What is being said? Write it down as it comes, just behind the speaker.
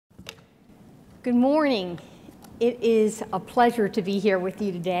Good morning. It is a pleasure to be here with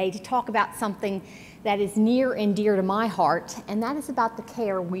you today to talk about something that is near and dear to my heart, and that is about the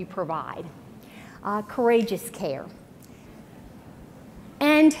care we provide, courageous care.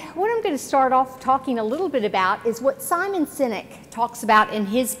 And what I'm going to start off talking a little bit about is what Simon Sinek talks about in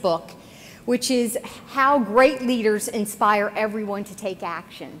his book, which is how great leaders inspire everyone to take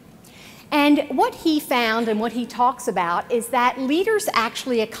action. And what he found and what he talks about is that leaders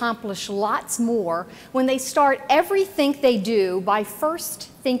actually accomplish lots more when they start everything they do by first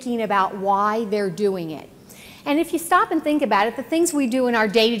thinking about why they're doing it. And if you stop and think about it, the things we do in our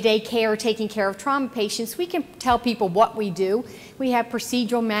day-to-day care, taking care of trauma patients, we can tell people what we do. We have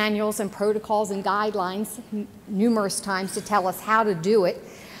procedural manuals and protocols and guidelines numerous times to tell us how to do it.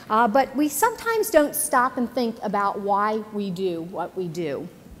 But we sometimes don't stop and think about why we do what we do.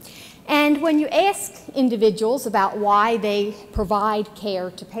 And when you ask individuals about why they provide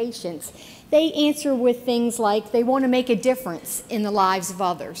care to patients, they answer with things like they want to make a difference in the lives of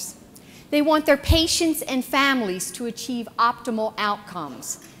others. They want their patients and families to achieve optimal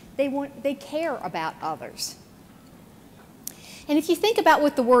outcomes. They care about others. And if you think about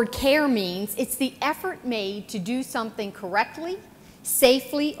what the word care means, it's the effort made to do something correctly,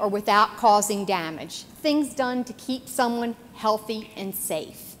 safely, or without causing damage. Things done to keep someone healthy and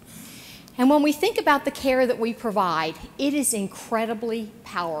safe. And when we think about the care that we provide, it is incredibly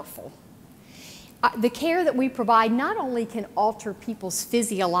powerful. The care that we provide not only can alter people's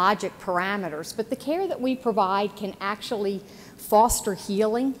physiologic parameters, but the care that we provide can actually foster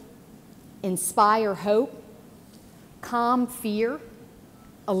healing, inspire hope, calm fear,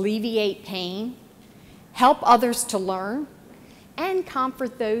 alleviate pain, help others to learn, and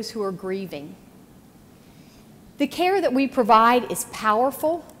comfort those who are grieving. The care that we provide is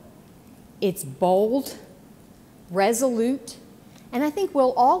powerful. It's bold, resolute, and I think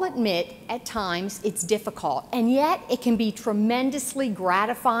we'll all admit at times it's difficult, and yet it can be tremendously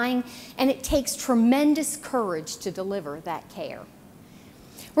gratifying, and it takes tremendous courage to deliver that care.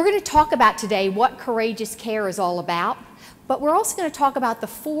 We're going to talk about today what courageous care is all about, but we're also going to talk about the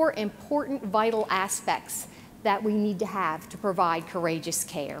 4 important vital aspects that we need to have to provide courageous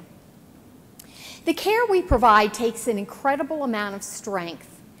care. The care we provide takes an incredible amount of strength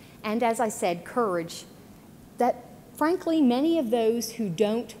and, as I said, courage that, frankly, many of those who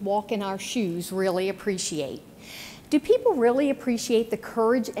don't walk in our shoes really appreciate. Do people really appreciate the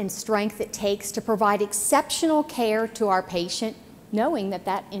courage and strength it takes to provide exceptional care to our patient, knowing that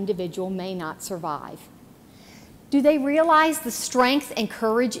that individual may not survive? Do they realize the strength and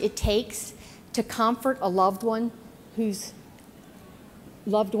courage it takes to comfort a loved one whose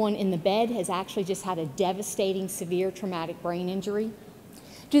loved one in the bed has actually just had a devastating, severe traumatic brain injury?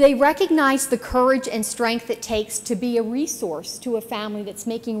 Do they recognize the courage and strength it takes to be a resource to a family that's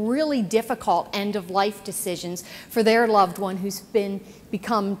making really difficult end-of-life decisions for their loved one who's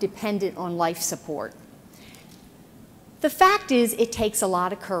become dependent on life support? The fact is, it takes a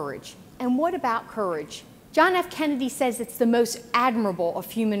lot of courage. And what about courage? John F. Kennedy says it's the most admirable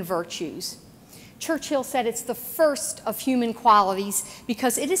of human virtues. Churchill said it's the first of human qualities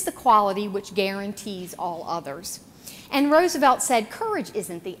because it is the quality which guarantees all others. And Roosevelt said, courage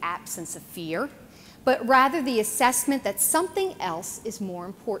isn't the absence of fear, but rather the assessment that something else is more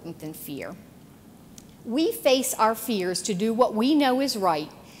important than fear. We face our fears to do what we know is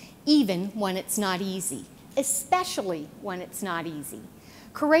right, even when it's not easy, especially when it's not easy.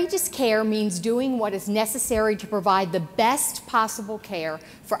 Courageous care means doing what is necessary to provide the best possible care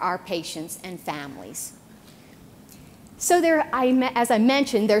for our patients and families. So as I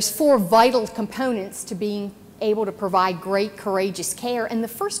mentioned, there's 4 vital components to being able to provide great, courageous care, and the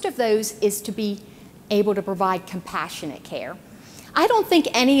first of those is to be able to provide compassionate care. I don't think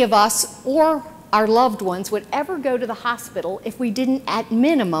any of us or our loved ones would ever go to the hospital if we didn't, at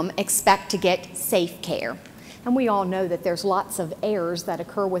minimum, expect to get safe care. And we all know that there's lots of errors that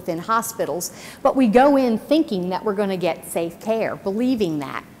occur within hospitals, but we go in thinking that we're going to get safe care, believing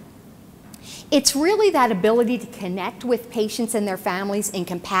that. It's really that ability to connect with patients and their families in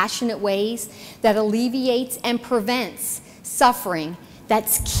compassionate ways that alleviates and prevents suffering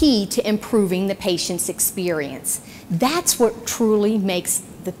that's key to improving the patient's experience. That's what truly makes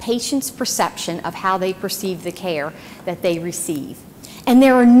the patient's perception of how they perceive the care that they receive. And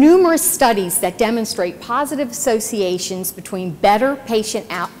there are numerous studies that demonstrate positive associations between better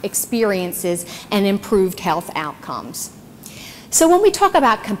patient experiences and improved health outcomes. So when we talk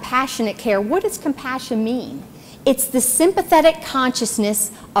about compassionate care, what does compassion mean? It's the sympathetic consciousness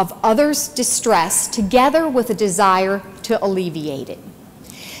of others' distress together with a desire to alleviate it.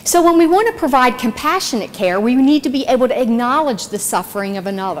 So when we want to provide compassionate care, we need to be able to acknowledge the suffering of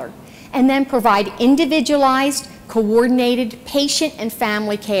another and then provide individualized, coordinated patient and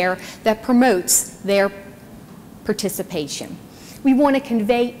family care that promotes their participation. We want to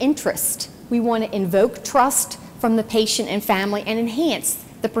convey interest. We want to invoke trust from the patient and family and enhance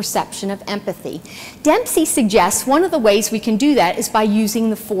the perception of empathy. Dempsey suggests one of the ways we can do that is by using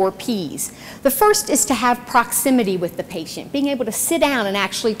the 4 Ps. The first is to have proximity with the patient, being able to sit down and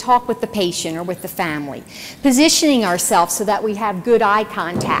actually talk with the patient or with the family, positioning ourselves so that we have good eye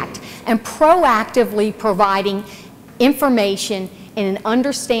contact, and proactively providing information in an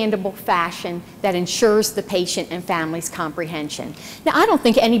understandable fashion that ensures the patient and family's comprehension. Now, I don't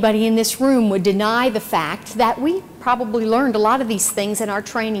think anybody in this room would deny the fact that we probably learned a lot of these things in our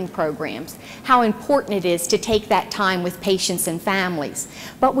training programs, how important it is to take that time with patients and families.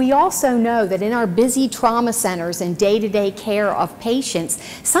 But we also know that in our busy trauma centers and day-to-day care of patients,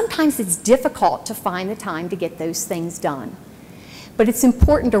 sometimes it's difficult to find the time to get those things done. But it's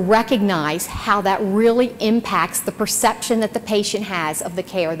important to recognize how that really impacts the perception that the patient has of the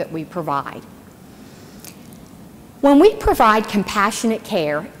care that we provide. When we provide compassionate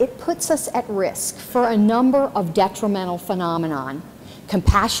care, it puts us at risk for a number of detrimental phenomena: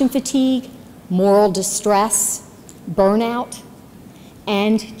 compassion fatigue, moral distress, burnout,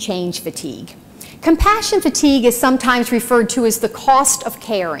 and change fatigue. Compassion fatigue is sometimes referred to as the cost of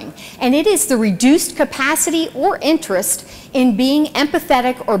caring, and it is the reduced capacity or interest in being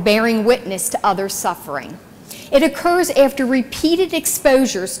empathetic or bearing witness to others' suffering. It occurs after repeated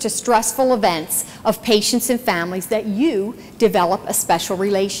exposures to stressful events of patients and families that you develop a special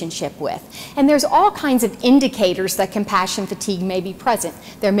relationship with. And there's all kinds of indicators that compassion fatigue may be present.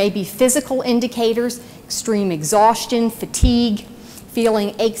 There may be physical indicators, extreme exhaustion, fatigue,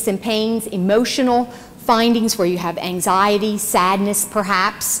 feeling aches and pains, emotional findings where you have anxiety, sadness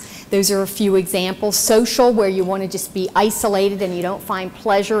perhaps. Those are a few examples. Social, where you want to just be isolated and you don't find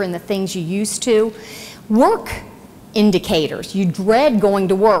pleasure in the things you used to. Work indicators. You dread going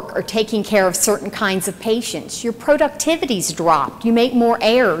to work or taking care of certain kinds of patients. Your productivity's dropped. You make more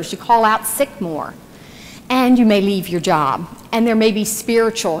errors. You call out sick more. And you may leave your job. And there may be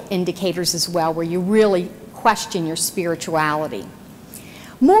spiritual indicators as well, where you really question your spirituality.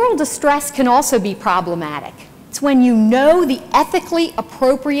 Moral distress can also be problematic. It's when you know the ethically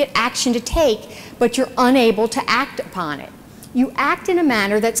appropriate action to take, but you're unable to act upon it. You act in a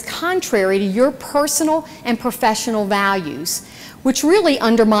manner that's contrary to your personal and professional values, which really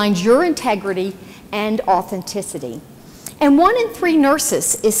undermines your integrity and authenticity. And 1 in 3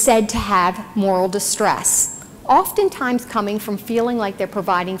 nurses is said to have moral distress, oftentimes coming from feeling like they're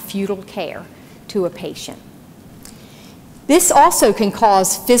providing futile care to a patient. This also can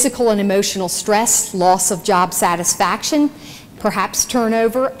cause physical and emotional stress, loss of job satisfaction, perhaps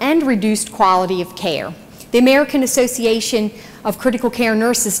turnover, and reduced quality of care. The American Association of Critical Care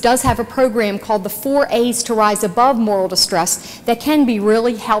Nurses does have a program called the 4 A's to Rise Above Moral Distress that can be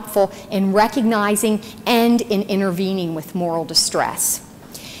really helpful in recognizing and in intervening with moral distress.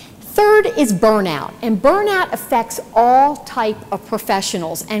 Third is burnout, and burnout affects all type of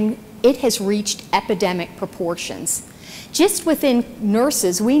professionals, and it has reached epidemic proportions. Just within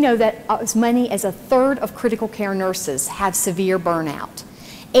nurses, we know that as many as 1/3 of critical care nurses have severe burnout.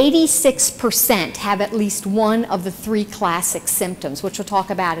 86% have at least one of the 3 classic symptoms, which we'll talk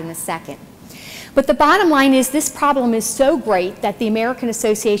about in a second. But the bottom line is this problem is so great that the American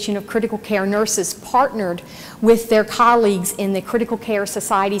Association of Critical Care Nurses partnered with their colleagues in the Critical Care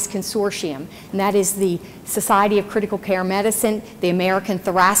Societies Consortium, and that is the Society of Critical Care Medicine, the American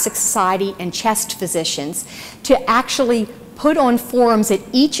Thoracic Society, and chest physicians, to actually put on forums at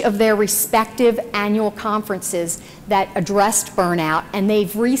each of their respective annual conferences that addressed burnout, and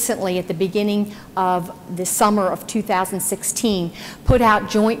they've recently, at the beginning of the summer of 2016, put out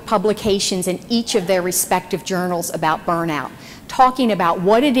joint publications in each of their respective journals about burnout, talking about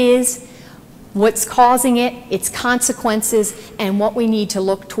what it is, what's causing it, its consequences, and what we need to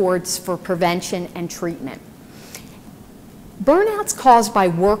look towards for prevention and treatment. Burnout's caused by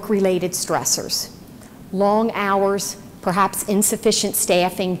work-related stressors, long hours, perhaps insufficient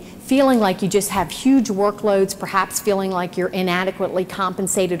staffing, feeling like you just have huge workloads, perhaps feeling like you're inadequately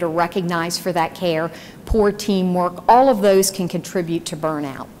compensated or recognized for that care, poor teamwork. All of those can contribute to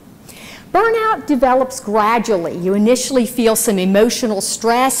burnout. Burnout develops gradually. You initially feel some emotional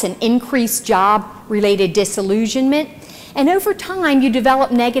stress and increased job-related disillusionment, and over time you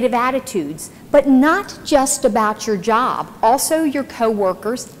develop negative attitudes, but not just about your job, also your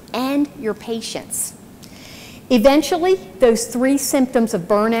coworkers and your patients. Eventually, those 3 symptoms of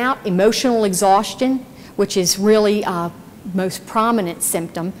burnout, emotional exhaustion, which is really most prominent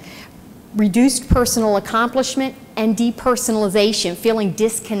symptom, reduced personal accomplishment, and depersonalization, feeling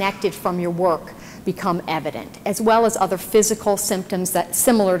disconnected from your work, become evident, as well as other physical symptoms that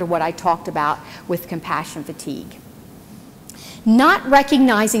similar to what I talked about with compassion fatigue. Not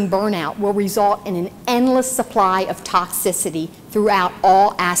recognizing burnout will result in an endless supply of toxicity throughout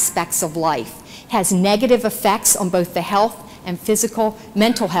all aspects of life. It has negative effects on both the health and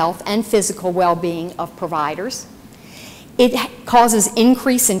mental health and physical well-being of providers. It causes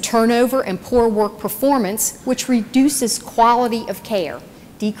increase in turnover and poor work performance, which reduces quality of care,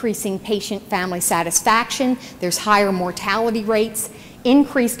 decreasing patient-family satisfaction. There's higher mortality rates,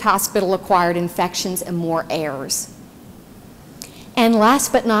 increased hospital-acquired infections, and more errors. And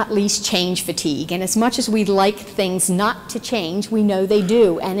last but not least, change fatigue. And as much as we'd like things not to change, we know they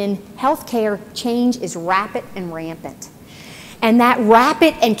do. And in healthcare, change is rapid and rampant. And that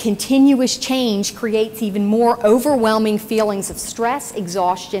rapid and continuous change creates even more overwhelming feelings of stress,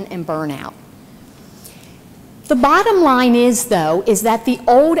 exhaustion, and burnout. The bottom line is, though, is that the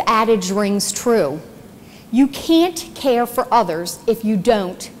old adage rings true. You can't care for others if you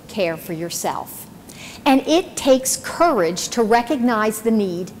don't care for yourself. And it takes courage to recognize the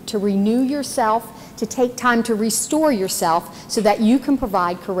need to renew yourself, to take time to restore yourself so that you can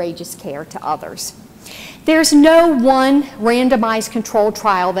provide courageous care to others. There's no one randomized controlled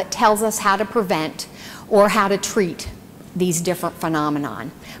trial that tells us how to prevent or how to treat these different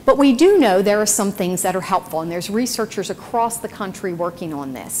phenomenon. But we do know there are some things that are helpful, and there's researchers across the country working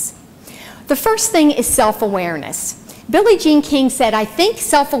on this. The first thing is self-awareness. Billie Jean King said, "I think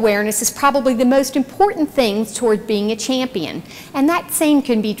self-awareness is probably the most important thing toward being a champion." And that same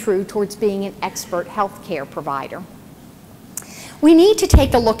can be true towards being an expert healthcare provider. We need to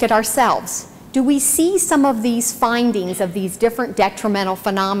take a look at ourselves. Do we see some of these findings of these different detrimental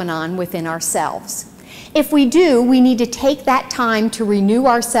phenomenon within ourselves? If we do, we need to take that time to renew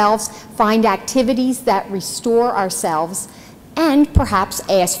ourselves, find activities that restore ourselves, and perhaps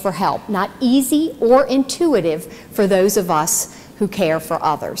ask for help. Not easy or intuitive for those of us who care for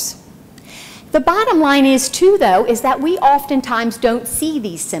others. The bottom line is, too, though, is that we oftentimes don't see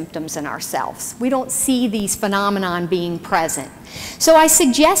these symptoms in ourselves. We don't see these phenomenon being present. So I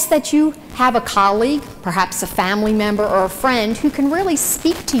suggest that you have a colleague, perhaps a family member or a friend, who can really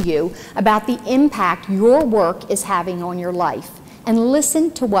speak to you about the impact your work is having on your life, and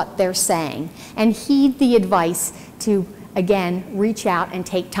listen to what they're saying, and heed the advice to, again, reach out and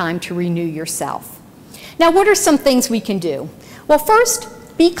take time to renew yourself. Now, what are some things we can do? Well, first,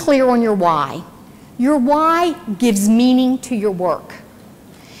 be clear on your why. Your why gives meaning to your work.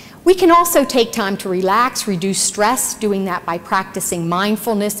 We can also take time to relax, reduce stress, doing that by practicing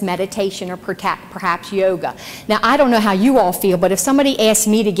mindfulness, meditation, or perhaps yoga. Now, I don't know how you all feel, but if somebody asked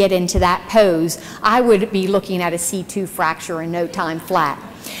me to get into that pose, I would be looking at a C2 fracture in no time flat.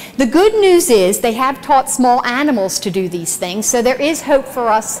 The good news is they have taught small animals to do these things, so there is hope for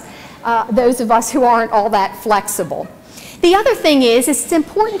us, those of us who aren't all that flexible. The other thing is it's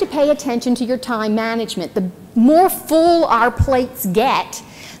important to pay attention to your time management. The more full our plates get,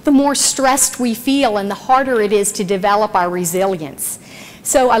 the more stressed we feel and the harder it is to develop our resilience.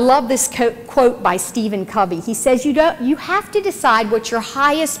 So I love this quote by Stephen Covey. He says, you have to decide what your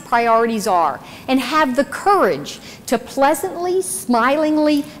highest priorities are and have the courage to pleasantly,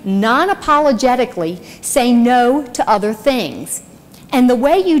 smilingly, non-apologetically say no to other things. And the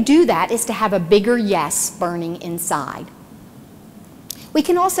way you do that is to have a bigger yes burning inside. We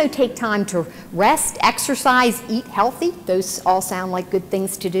can also take time to rest, exercise, eat healthy. Those all sound like good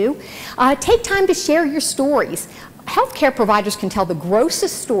things to do. Take time to share your stories. Healthcare providers can tell the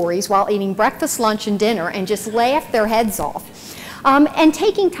grossest stories while eating breakfast, lunch, and dinner and just laugh their heads off. And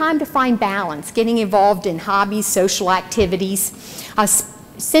taking time to find balance, getting involved in hobbies, social activities.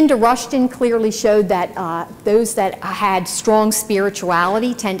 Cinda Rushton clearly showed that those that had strong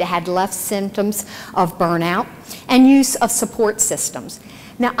spirituality tend to have less symptoms of burnout, and use of support systems.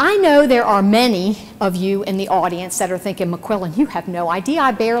 Now, I know there are many of you in the audience that are thinking, McQuillan, you have no idea.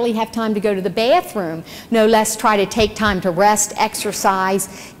 I barely have time to go to the bathroom, no less try to take time to rest,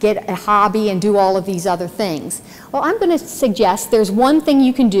 exercise, get a hobby, and do all of these other things. Well, I'm going to suggest there's one thing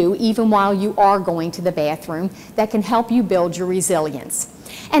you can do even while you are going to the bathroom that can help you build your resilience.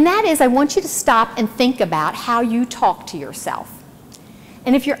 And that is, I want you to stop and think about how you talk to yourself.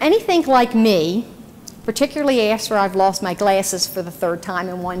 And if you're anything like me, particularly after I've lost my glasses for the third time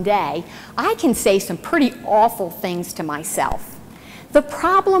in one day, I can say some pretty awful things to myself. The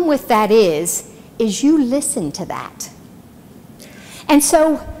problem with that is you listen to that. And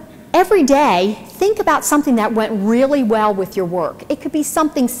so every day, think about something that went really well with your work. It could be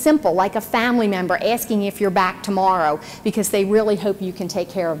something simple, like a family member asking if you're back tomorrow because they really hope you can take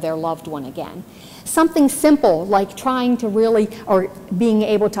care of their loved one again. Something simple, like trying to really, or being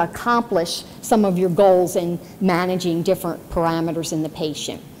able to accomplish some of your goals in managing different parameters in the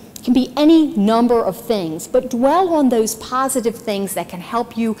patient. It can be any number of things, but dwell on those positive things that can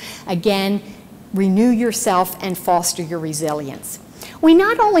help you, again, renew yourself and foster your resilience. We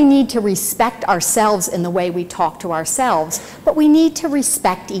not only need to respect ourselves in the way we talk to ourselves, but we need to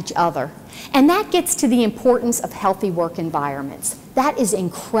respect each other. And that gets to the importance of healthy work environments. That is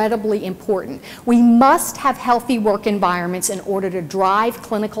incredibly important. We must have healthy work environments in order to drive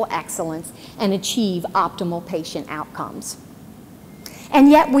clinical excellence and achieve optimal patient outcomes. And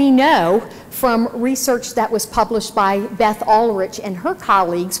yet we know from research that was published by Beth Ulrich and her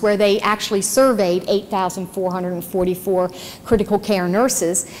colleagues, where they actually surveyed 8,444 critical care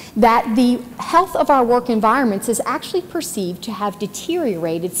nurses, that the health of our work environments is actually perceived to have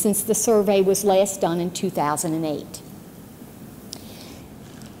deteriorated since the survey was last done in 2008.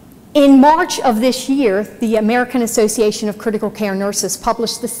 In March of this year, the American Association of Critical Care Nurses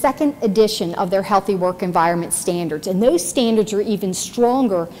published the second edition of their Healthy Work Environment Standards, and those standards are even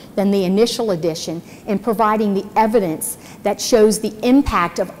stronger than the initial edition in providing the evidence that shows the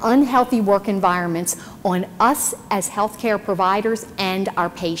impact of unhealthy work environments on us as healthcare providers and our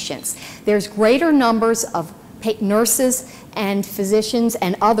patients. There's greater numbers of nurses and physicians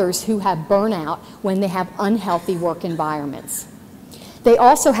and others who have burnout when they have unhealthy work environments. They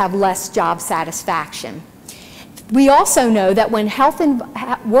also have less job satisfaction. We also know that when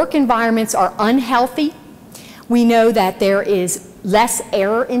work environments are unhealthy, we know that there is less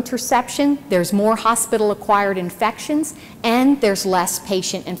error interception, there's more hospital-acquired infections, and there's less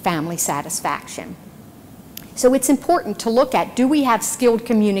patient and family satisfaction. So it's important to look at, do we have skilled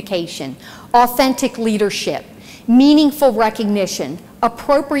communication, authentic leadership, meaningful recognition,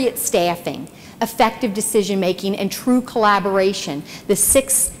 appropriate staffing, effective decision-making, and true collaboration, the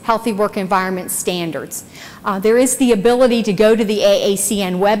 6 healthy work environment standards. There is the ability to go to the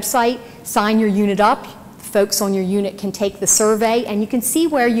AACN website, sign your unit up. Folks on your unit can take the survey, and you can see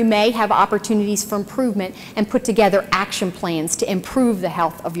where you may have opportunities for improvement and put together action plans to improve the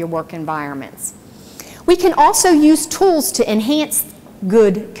health of your work environments. We can also use tools to enhance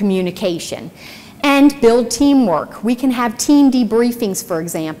good communication and build teamwork. We can have team debriefings, for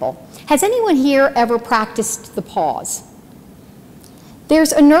example. Has anyone here ever practiced the pause?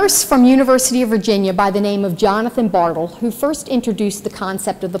 There's a nurse from University of Virginia by the name of Jonathan Bartle who first introduced the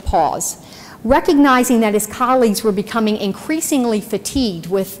concept of the pause, recognizing that his colleagues were becoming increasingly fatigued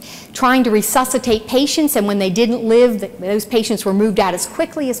with trying to resuscitate patients, and when they didn't live, those patients were moved out as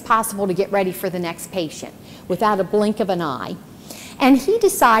quickly as possible to get ready for the next patient without a blink of an eye. And he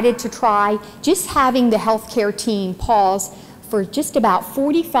decided to try just having the healthcare team pause for just about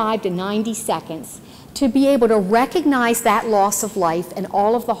 45 to 90 seconds to be able to recognize that loss of life and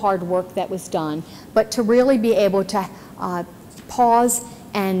all of the hard work that was done, but to really be able to pause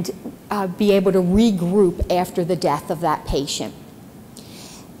and be able to regroup after the death of that patient.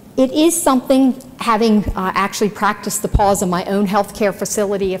 It is something, having actually practiced the pause in my own healthcare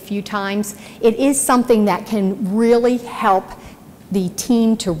facility a few times, it is something that can really help the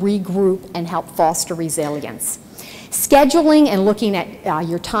team to regroup and help foster resilience. Scheduling and looking at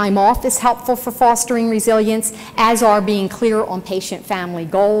your time off is helpful for fostering resilience, as are being clear on patient-family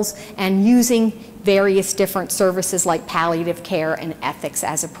goals and using various different services like palliative care and ethics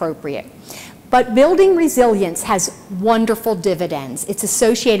as appropriate. But building resilience has wonderful dividends. It's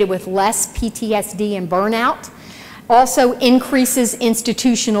associated with less PTSD and burnout, also increases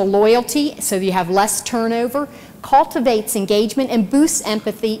institutional loyalty, so you have less turnover, cultivates engagement, and boosts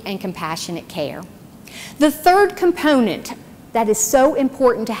empathy and compassionate care. The third component that is so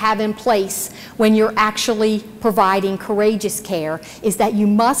important to have in place when you're actually providing courageous care is that you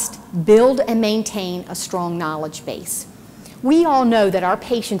must build and maintain a strong knowledge base. We all know that our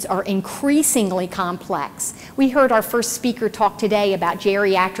patients are increasingly complex. We heard our first speaker talk today about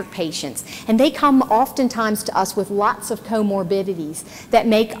geriatric patients, and they come oftentimes to us with lots of comorbidities that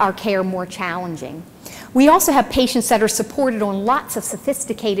make our care more challenging. We also have patients that are supported on lots of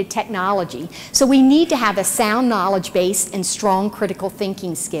sophisticated technology, so we need to have a sound knowledge base and strong critical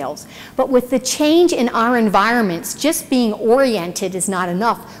thinking skills. But with the change in our environments, just being oriented is not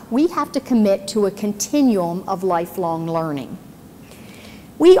enough. We have to commit to a continuum of lifelong learning.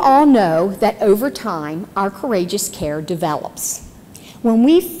 We all know that over time, our courageous care develops. When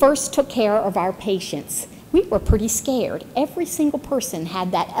we first took care of our patients, we were pretty scared. Every single person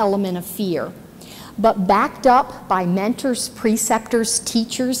had that element of fear. But backed up by mentors, preceptors,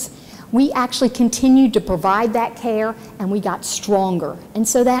 teachers, we actually continued to provide that care, and we got stronger. And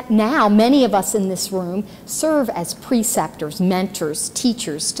so that now many of us in this room serve as preceptors, mentors,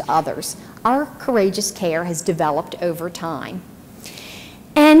 teachers to others. Our courageous care has developed over time.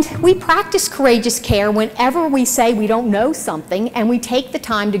 And we practice courageous care whenever we say we don't know something, and we take the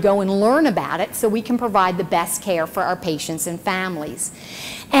time to go and learn about it so we can provide the best care for our patients and families.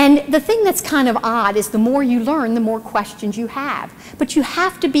 And the thing that's kind of odd is the more you learn, the more questions you have. But you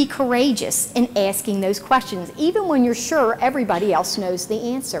have to be courageous in asking those questions, even when you're sure everybody else knows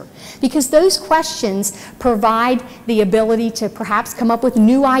the answer. Because those questions provide the ability to perhaps come up with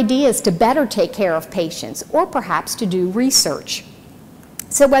new ideas to better take care of patients, or perhaps to do research.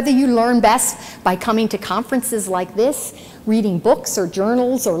 So whether you learn best by coming to conferences like this, reading books or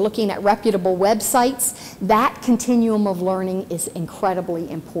journals, or looking at reputable websites, that continuum of learning is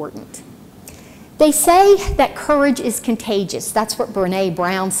incredibly important. They say that courage is contagious. That's what Brené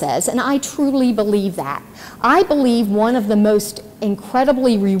Brown says, and I truly believe that. I believe one of the most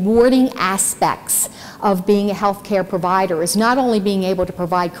incredibly rewarding aspects of being a healthcare provider is not only being able to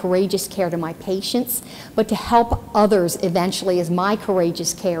provide courageous care to my patients, but to help others eventually, as my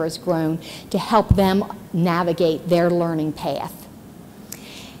courageous care has grown, to help them navigate their learning path.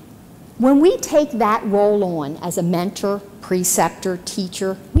 When we take that role on as a mentor, preceptor,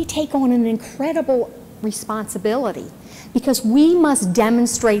 teacher, we take on an incredible responsibility, because we must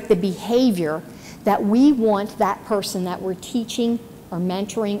demonstrate the behavior that we want that person that we're teaching or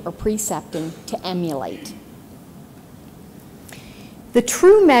mentoring or precepting to emulate. The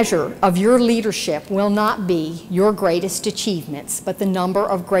true measure of your leadership will not be your greatest achievements, but the number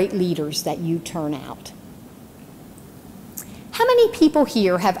of great leaders that you turn out. How many people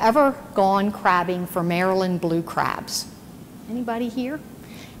here have ever gone crabbing for Maryland blue crabs? Anybody here?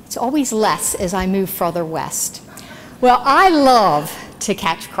 It's always less as I move further west. Well, I love to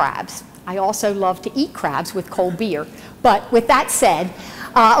catch crabs. I also love to eat crabs with cold beer. But with that said,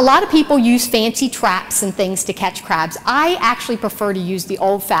 a lot of people use fancy traps and things to catch crabs. I actually prefer to use the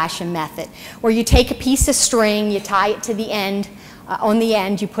old-fashioned method, where you take a piece of string, you tie it to the end. On the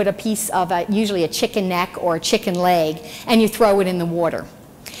end, you put a piece of usually a chicken neck or a chicken leg, and you throw it in the water.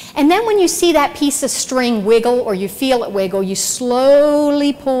 And then when you see that piece of string wiggle, or you feel it wiggle, you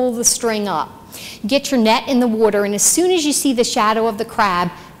slowly pull the string up. Get your net in the water, and as soon as you see the shadow of the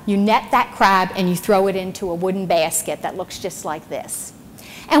crab, you net that crab and you throw it into a wooden basket that looks just like this.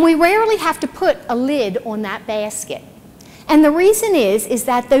 And we rarely have to put a lid on that basket. And the reason is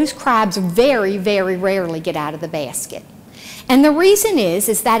that those crabs very, very rarely get out of the basket. And the reason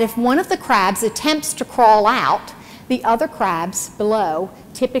is that if one of the crabs attempts to crawl out, the other crabs below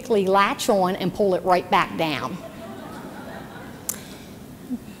typically latch on and pull it right back down.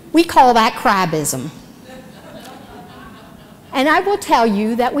 We call that crabism. And I will tell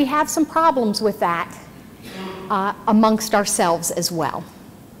you that we have some problems with that amongst ourselves as well,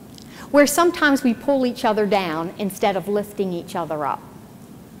 where sometimes we pull each other down instead of lifting each other up.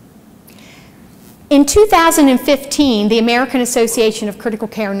 In 2015, the American Association of Critical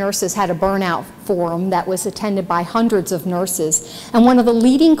Care Nurses had a burnout forum that was attended by hundreds of nurses, and one of the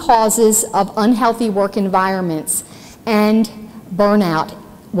leading causes of unhealthy work environments and burnout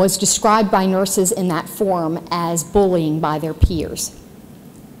was described by nurses in that forum as bullying by their peers.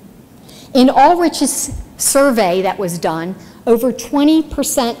 In Ulrich's survey that was done, over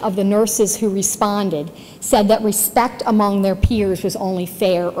 20% of the nurses who responded said that respect among their peers was only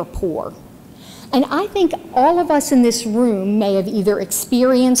fair or poor. And I think all of us in this room may have either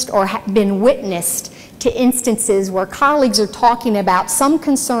experienced or been witnessed to instances where colleagues are talking about some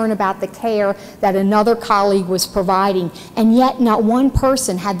concern about the care that another colleague was providing, and yet not one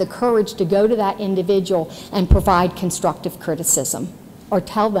person had the courage to go to that individual and provide constructive criticism or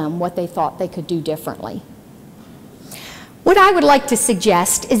tell them what they thought they could do differently. What I would like to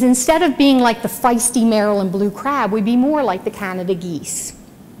suggest is, instead of being like the feisty Maryland blue crab, we be more like the Canada geese.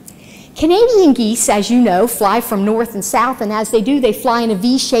 Canadian geese, as you know, fly from north and south, and as they do, they fly in a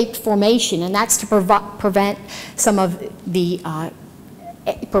V-shaped formation, and that's to prevent some of the,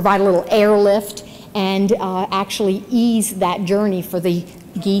 provide a little airlift and actually ease that journey for the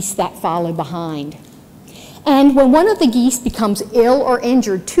geese that follow behind. And when one of the geese becomes ill or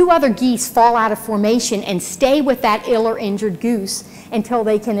injured, two other geese fall out of formation and stay with that ill or injured goose until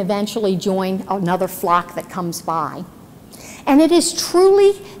they can eventually join another flock that comes by. And it is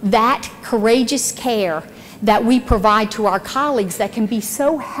truly that courageous care that we provide to our colleagues that can be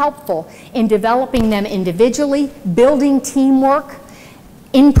so helpful in developing them individually, building teamwork,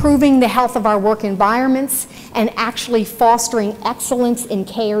 improving the health of our work environments, and actually fostering excellence in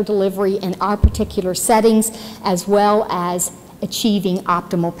care delivery in our particular settings, as well as achieving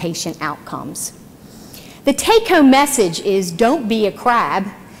optimal patient outcomes. The take-home message is don't be a crab,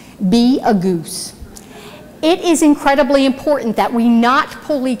 be a goose. It is incredibly important that we not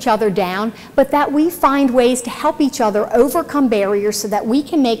pull each other down, but that we find ways to help each other overcome barriers so that we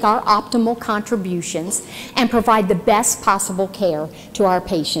can make our optimal contributions and provide the best possible care to our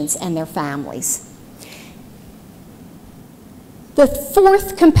patients and their families. The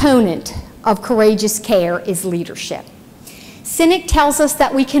fourth component of courageous care is leadership. Sinek tells us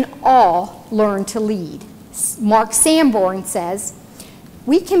that we can all learn to lead. Mark Sanborn says,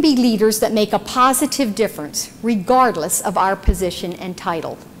 we can be leaders that make a positive difference regardless of our position and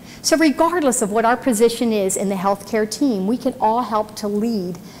title. So regardless of what our position is in the healthcare team, we can all help to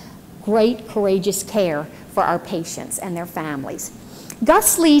lead great, courageous care for our patients and their families.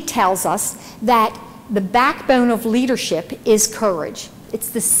 Gus Lee tells us that the backbone of leadership is courage. It's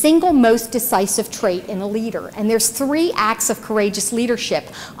the single most decisive trait in a leader. And there's 3 acts of courageous leadership: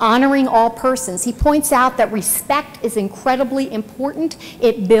 honoring all persons. He points out that respect is incredibly important.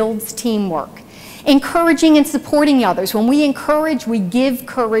 It builds teamwork. Encouraging and supporting others. When we encourage, we give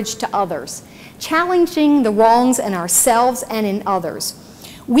courage to others. Challenging the wrongs in ourselves and in others.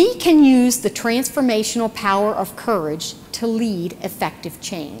 We can use the transformational power of courage to lead effective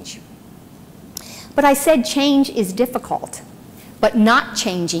change. But I said change is difficult, but not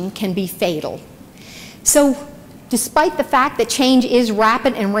changing can be fatal. So despite the fact that change is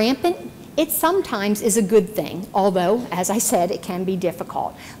rapid and rampant, it sometimes is a good thing, although, as I said, it can be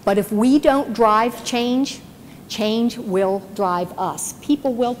difficult. But if we don't drive change, change will drive us.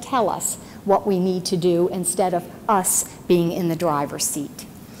 People will tell us what we need to do instead of us being in the driver's seat.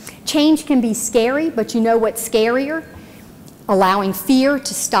 Change can be scary, but you know what's scarier? Allowing fear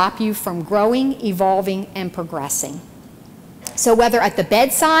to stop you from growing, evolving, and progressing. So whether at the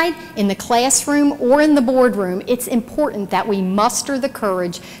bedside, in the classroom, or in the boardroom, it's important that we muster the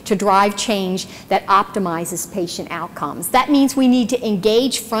courage to drive change that optimizes patient outcomes. That means we need to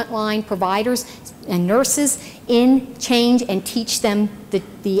engage frontline providers and nurses in change and teach them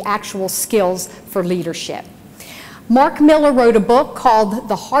the actual skills for leadership. Mark Miller wrote a book called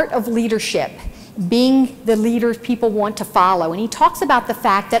The Heart of Leadership, being the leader people want to follow. And he talks about the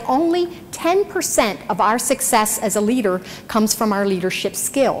fact that only 10% of our success as a leader comes from our leadership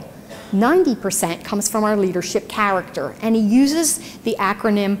skill. 90% comes from our leadership character. And he uses the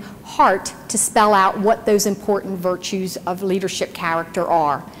acronym HEART to spell out what those important virtues of leadership character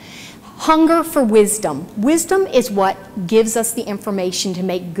are. Hunger for wisdom. Wisdom is what gives us the information to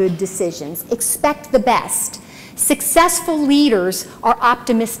make good decisions. Expect the best. Successful leaders are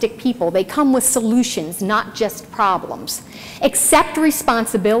optimistic people. They come with solutions, not just problems. Accept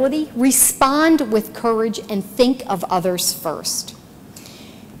responsibility, respond with courage, and think of others first.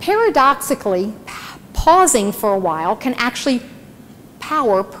 Paradoxically, pausing for a while can actually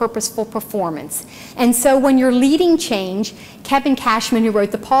power purposeful performance. And so when you're leading change, Kevin Cashman, who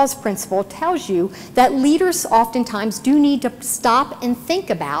wrote the pause principle, tells you that leaders oftentimes do need to stop and think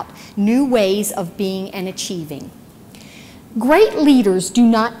about new ways of being and achieving. Great leaders do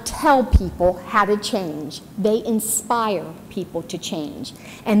not tell people how to change. They inspire people to change.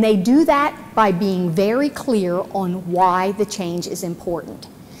 And they do that by being very clear on why the change is important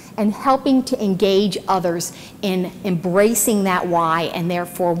and helping to engage others in embracing that why and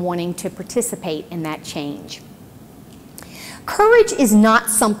therefore wanting to participate in that change. Courage is not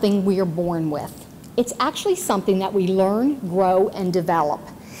something we are born with. It's actually something that we learn, grow, and develop.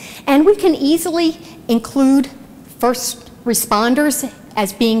 And we can easily include first responders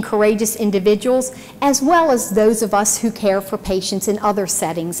as being courageous individuals, as well as those of us who care for patients in other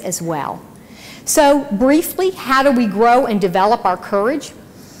settings as well. So briefly, how do we grow and develop our courage?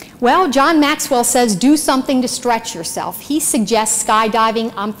 Well, John Maxwell says do something to stretch yourself. He suggests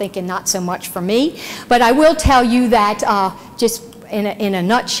skydiving. I'm thinking not so much for me, but I will tell you that just in a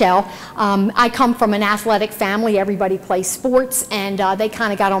nutshell, I come from an athletic family. Everybody plays sports, and they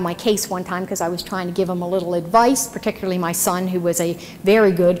kind of got on my case one time because I was trying to give them a little advice, particularly my son, who was a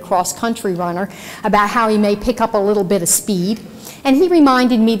very good cross-country runner, about how he may pick up a little bit of speed. And he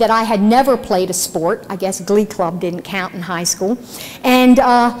reminded me that I had never played a sport. I guess Glee Club didn't count in high school. And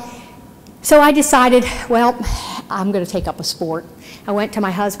so I decided, well, I'm going to take up a sport. I went to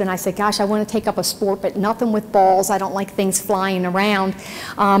my husband, I said, gosh, I want to take up a sport, but nothing with balls. I don't like things flying around.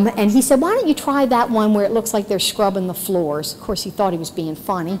 And he said, why don't you try that one where it looks like they're scrubbing the floors? Of course, he thought he was being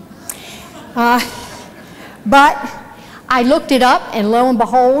funny. But I looked it up, and lo and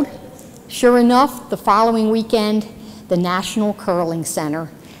behold, sure enough, the following weekend, the National Curling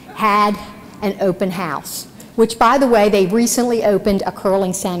Center had an open house, which, by the way, they recently opened a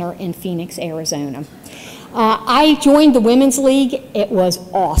curling center in Phoenix, Arizona. I joined the Women's League. It was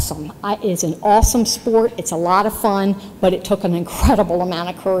awesome. It's an awesome sport. It's a lot of fun, but it took an incredible amount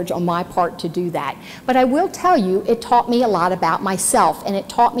of courage on my part to do that. But I will tell you, it taught me a lot about myself, and it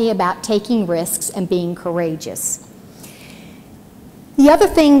taught me about taking risks and being courageous. The other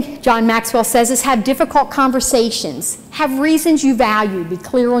thing John Maxwell says is have difficult conversations. Have reasons you value. Be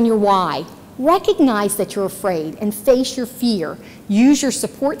clear on your why. Recognize that you're afraid and face your fear. Use your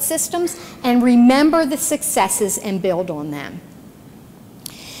support systems and remember the successes and build on them.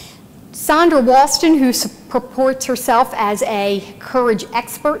 Sandra Walston, who purports herself as a courage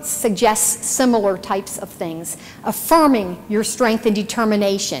expert, suggests similar types of things. Affirming your strength and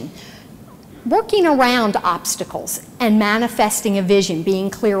determination. Working around obstacles and manifesting a vision, being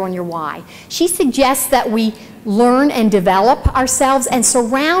clear on your why. She suggests that we learn and develop ourselves and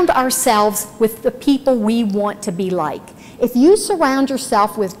surround ourselves with the people we want to be like. If you surround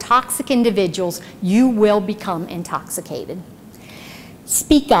yourself with toxic individuals, you will become intoxicated.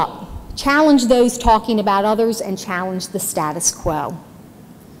 Speak up. Challenge those talking about others and challenge the status quo.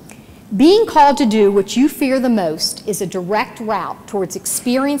 Being called to do what you fear the most is a direct route towards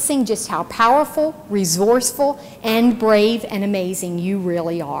experiencing just how powerful, resourceful, and brave and amazing you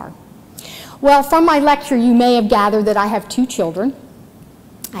really are. Well, from my lecture, you may have gathered that I have 2 children.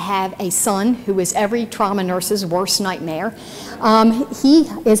 I have a son who is every trauma nurse's worst nightmare. He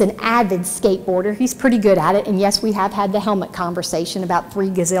is an avid skateboarder. He's pretty good at it, and yes, we have had the helmet conversation about 3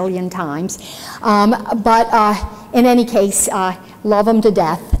 gazillion times. In any case, love him to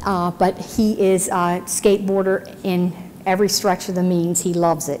death, but he is a skateboarder in every stretch of the means. He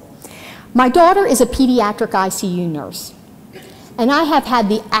loves it. My daughter is a pediatric ICU nurse, and I have had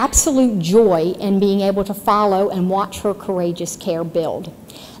the absolute joy in being able to follow and watch her courageous care build.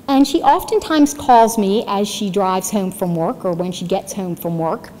 And she oftentimes calls me as she drives home from work or when she gets home from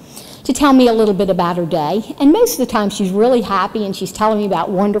work to tell me a little bit about her day. And most of the time she's really happy and she's telling me about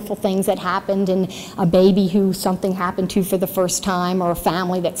wonderful things that happened and a baby who something happened to for the first time or a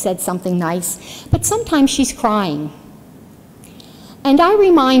family that said something nice. But sometimes she's crying. And I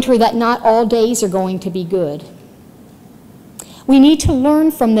remind her that not all days are going to be good. We need to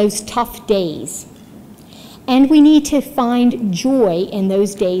learn from those tough days. And we need to find joy in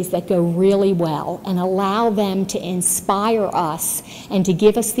those days that go really well and allow them to inspire us and to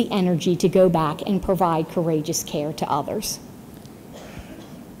give us the energy to go back and provide courageous care to others.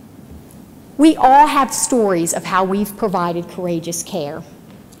 We all have stories of how we've provided courageous care.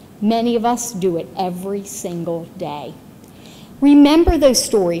 Many of us do it every single day. Remember those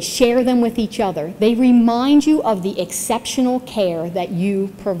stories, share them with each other. They remind you of the exceptional care that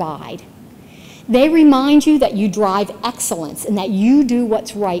you provide. They remind you that you drive excellence and that you do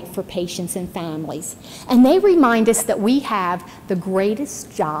what's right for patients and families. And they remind us that we have the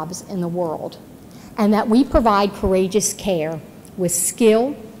greatest jobs in the world and that we provide courageous care with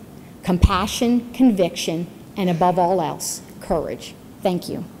skill, compassion, conviction, and above all else, courage. Thank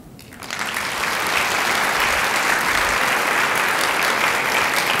you.